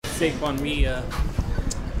Saquon,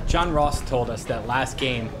 John Ross told us that last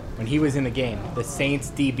game, when he was in the game, the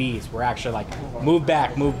Saints DBs were actually like, move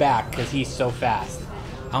back, because he's so fast.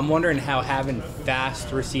 I'm wondering how having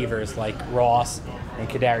fast receivers like Ross and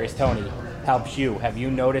Kadarius Toney helps you. Have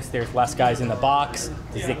you noticed there's less guys in the box?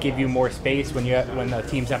 Does it give you more space when the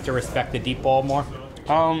teams have to respect the deep ball more?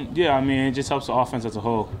 Yeah, I mean, it just helps the offense as a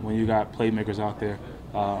whole when you got playmakers out there.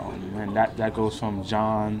 And that goes from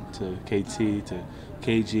John to KT to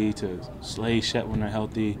KG to Slade, Shet when they're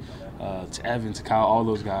healthy, to Evan, to Kyle, all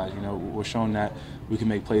those guys. You know, we're showing that we can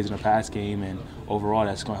make plays in the pass game, and overall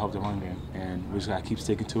that's going to help the run game. And we just got to keep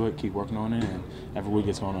sticking to it, keep working on it, and every week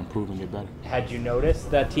it's going to improve and get better. Had you noticed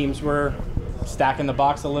that teams were stacking the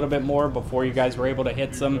box a little bit more before you guys were able to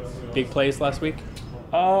hit some big plays last week?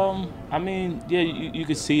 I mean, yeah, you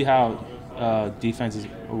could see how defenses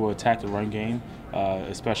will attack the run game,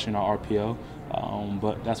 especially in our RPO.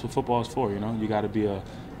 But that's what football is for, you know. You got to be a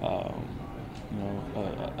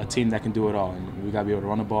team that can do it all, and we got to be able to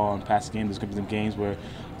run the ball and pass the game. There's going to be some games where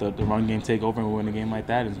the run game take over and we win a game like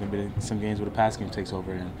that. There's going to be some games where the pass game takes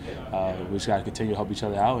over, and we just got to continue to help each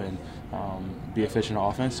other out and be efficient on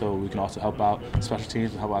offense, so we can also help out special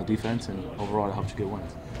teams and help out defense, and overall it helps you get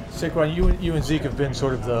wins. Saquon, you and Zeke have been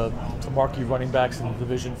sort of the marquee running backs in the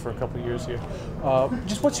division for a couple of years here.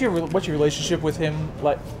 Just what's your relationship with him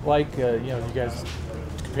like? You know, you guys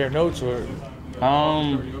compare notes or?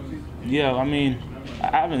 Yeah, I mean, I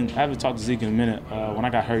haven't talked to Zeke in a minute. When I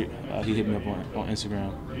got hurt, he hit me up on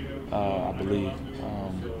Instagram, I believe.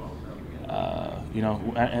 You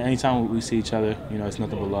know, anytime we see each other, you know, it's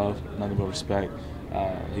nothing but love, nothing but respect.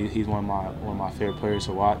 He's one of my favorite players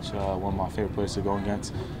to watch. One of my favorite players to go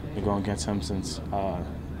against. Been going against him since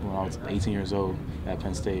when I was 18 years old at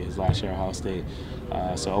Penn State, his last year at Ohio State.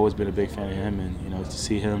 So I've always been a big fan of him, and you know, to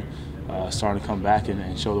see him starting to come back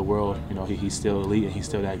and show the world, you know, he's still elite and he's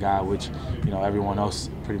still that guy, which, you know, everyone else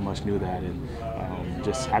pretty much knew that, and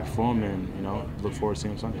just happy for him, and you know, look forward to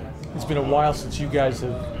seeing him Sunday. It's been a while since you guys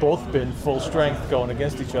have both been full strength going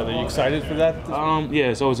against each other. Are you excited for that? Yeah,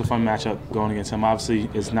 it's always a fun matchup going against him. Obviously,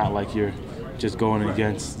 it's not like you're just going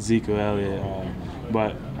against Zeke or Elliott,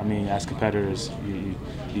 but I mean, as competitors,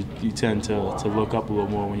 you tend to look up a little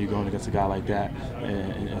more when you're going against a guy like that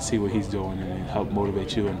and see what he's doing and help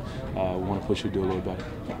motivate you and want to push you to do a little better.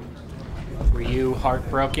 Were you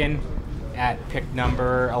heartbroken at pick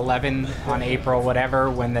number 11 on April whatever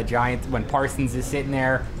when when Parsons is sitting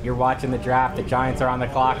there, you're watching the draft, the Giants are on the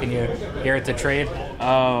clock, and you hear it's a trade?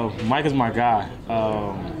 Mike is my guy.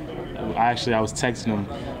 I was texting him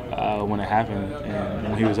when it happened, and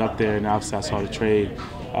when he was up there, and obviously I saw the trade.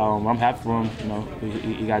 I'm happy for him. You know,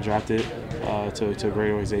 he got drafted to a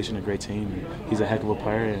great organization, a great team. He's a heck of a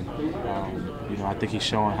player, and you know, I think he's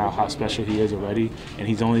showing how special he is already, and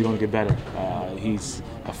he's only going to get better. He's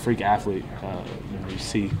a freak athlete. You know, you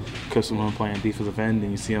see Chris Malone playing defensive end, and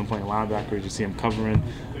you see him playing linebacker. You see him covering.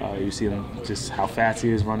 You see him just how fast he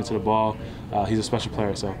is running to the ball. He's a special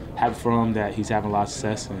player. So happy for him that he's having a lot of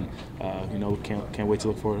success, and you know, can't wait to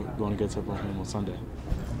look forward to going against him on Sunday.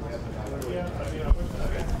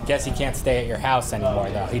 Guess he can't stay at your house anymore,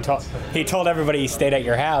 though. He told everybody he stayed at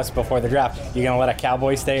your house before the draft. You gonna let a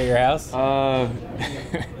Cowboy stay at your house?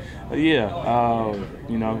 Yeah.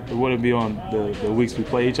 You know, it wouldn't be on the weeks we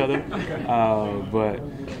play each other, but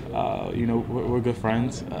you know, we're good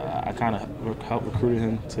friends. I kind of helped recruit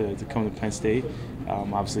him to come to Penn State.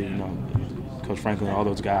 Obviously, you know, Coach Franklin, all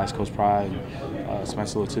those guys, Coach Pride,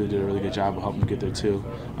 Spencer Little too, did a really good job of helping him get there too.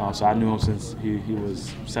 So I knew him since he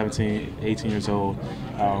was 17, 18 years old,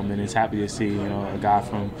 and it's happy to see, you know, a guy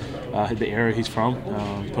from the area he's from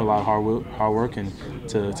put a lot of hard work, and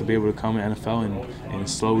to be able to come to NFL and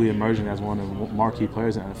slowly emerging as one of the marquee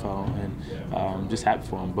players in the NFL, and just happy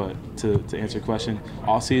for him. But to answer your question,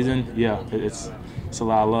 all season, yeah, it's a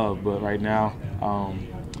lot of love, but right now,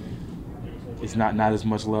 it's not as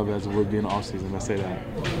much love as it would be in the offseason, let's say that.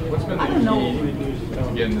 What's been the key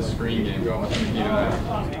to getting the screen game going? What's been the key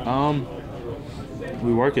to that?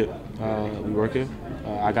 We work it.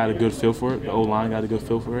 I got a good feel for it. The O-line got a good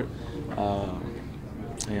feel for it.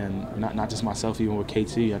 And not just myself, even with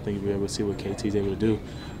KT, I think you'll be able to see what KT's able to do.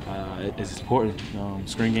 It's important.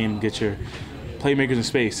 Screen game gets your playmakers in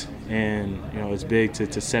space, and you know, it's big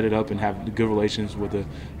to set it up and have good relations with the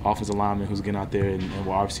offensive lineman who's getting out there and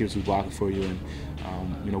our receivers who's blocking for you. And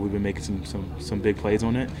you know, we've been making some big plays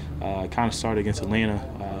on it. Kind of started against Atlanta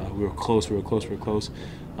we were close,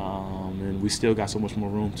 and we still got so much more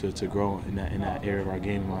room to grow in that area of our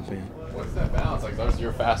game, in my opinion. What's that balance? Like, obviously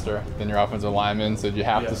you're faster than your offensive linemen, so you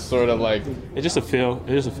have to sort of like. It's just a feel.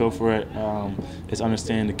 It's just a feel for it. It's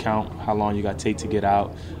understanding the count, how long you got to take to get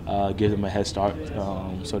out, give them a head start,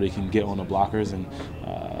 so they can get on the blockers and.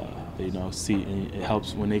 See, and it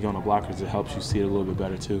helps when they go on the blockers. It helps you see it a little bit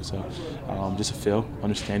better too. So, just a feel,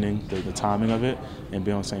 understanding the timing of it, and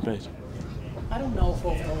being on the same page. I don't know if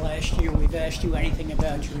over the last year we've asked you anything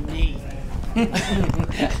about your knee.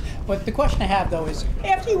 But the question I have though is,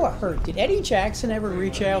 after you were hurt, did Eddie Jackson ever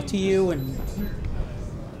reach out to you and?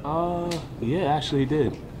 Yeah, actually he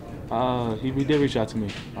did. He did reach out to me.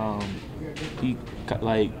 He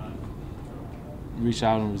reached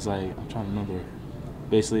out and was like, I'm trying to remember.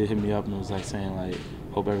 Basically hit me up and was like saying like,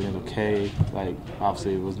 hope everything's okay. Like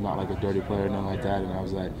obviously it was not like a dirty player or nothing like that. And I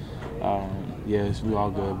was like, yeah, we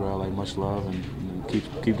all good, bro. Like much love and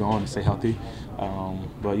keep going and stay healthy.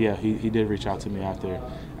 But yeah, he did reach out to me after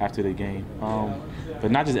the game.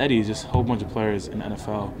 But not just Eddie, just a whole bunch of players in the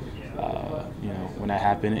NFL. When that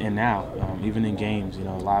happened, and now even in games, a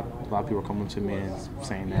lot of people are coming to me and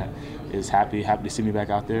saying that is happy to see me back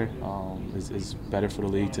out there. It's better for the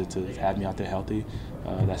league to have me out there healthy.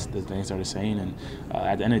 That's the things that they're saying. And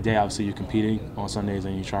at the end of the day, obviously you're competing on Sundays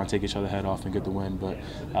and you try and take each other's head off and get the win. But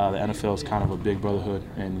the NFL is kind of a big brotherhood,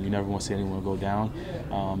 and you never want to see anyone go down.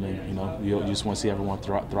 You just want to see everyone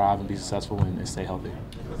thrive and be successful and stay healthy.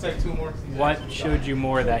 Let's take two more. What showed you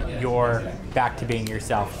more that you're back to being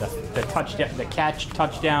yourself? The touchdown, the catch,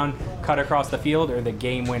 touchdown, cut across the field, or the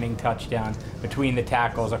game-winning touchdown between the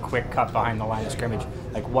tackles, a quick cut behind the line of scrimmage?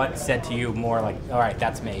 Like, what said to you more like, all right,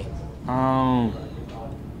 that's me?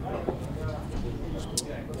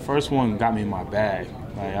 First one got me in my bag.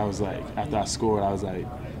 Like I was like, after I scored, I was like,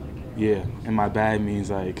 yeah. And my bag means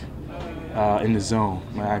like in the zone.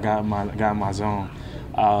 Like I got in my zone.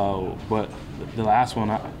 But the last one,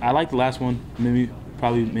 I like the last one.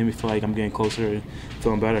 Probably made me feel like I'm getting closer and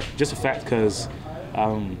feeling better. Just a fact because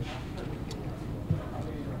the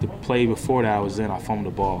play before that I was in, I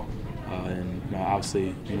fumbled the ball. And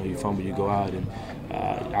obviously, you fumble, you go out, and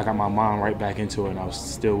I got my mind right back into it, and I was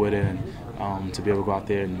still with it. And to be able to go out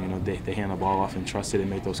there and they hand the ball off and trust it and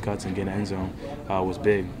make those cuts and get in the end zone was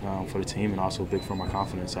big for the team and also big for my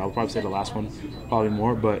confidence. So I would probably say the last one probably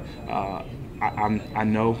more, but I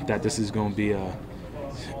know that this is going to be a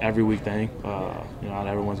every week thing. Not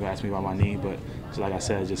everyone's going to ask me about my knee, but like I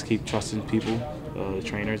said, just keep trusting people, the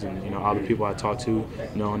trainers, and all the people I talk to,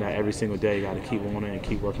 knowing that every single day you got to keep on it and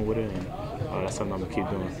keep working with it, and that's something I'm going to keep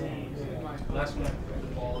doing. Last one.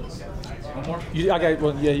 One more?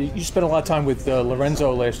 You spent a lot of time with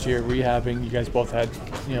Lorenzo last year rehabbing. You guys both had,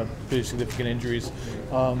 pretty significant injuries.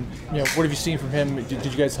 What have you seen from him? Did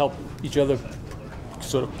you guys help each other,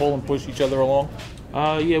 sort of pull and push each other along?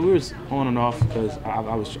 Yeah, we was on and off because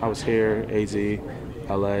I was here, AZ,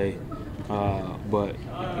 LA, but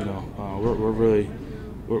we're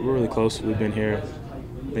really close. We've been here.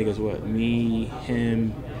 I think it's me,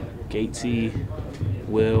 him, Gatesy,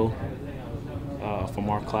 Will. From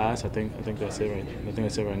our class, I think that's it right. I think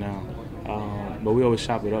that's it right now. But we always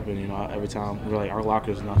chop it up, and every time we're like our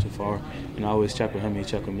locker is not too far. I always check with him, he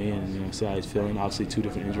check with me, and see how he's feeling. Obviously, 2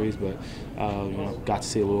 different injuries, but got to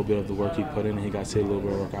see a little bit of the work he put in, and he got to see a little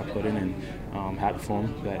bit of work I put in, and happy for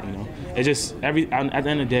him. That it just at the end of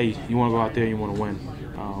the day, you want to go out there, and you want to win.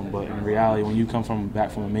 But in reality, when you come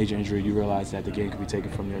back from a major injury, you realize that the game can be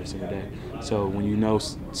taken from you every single day. So when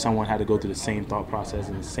someone had to go through the same thought process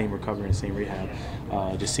and the same recovery and the same rehab,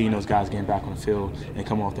 just seeing those guys getting back on the field and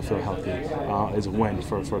coming off the field healthy is a win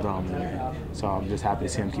for them. And so I'm just happy to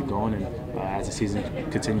see them keep going, and as the season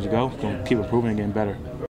continues to go, keep improving and getting better.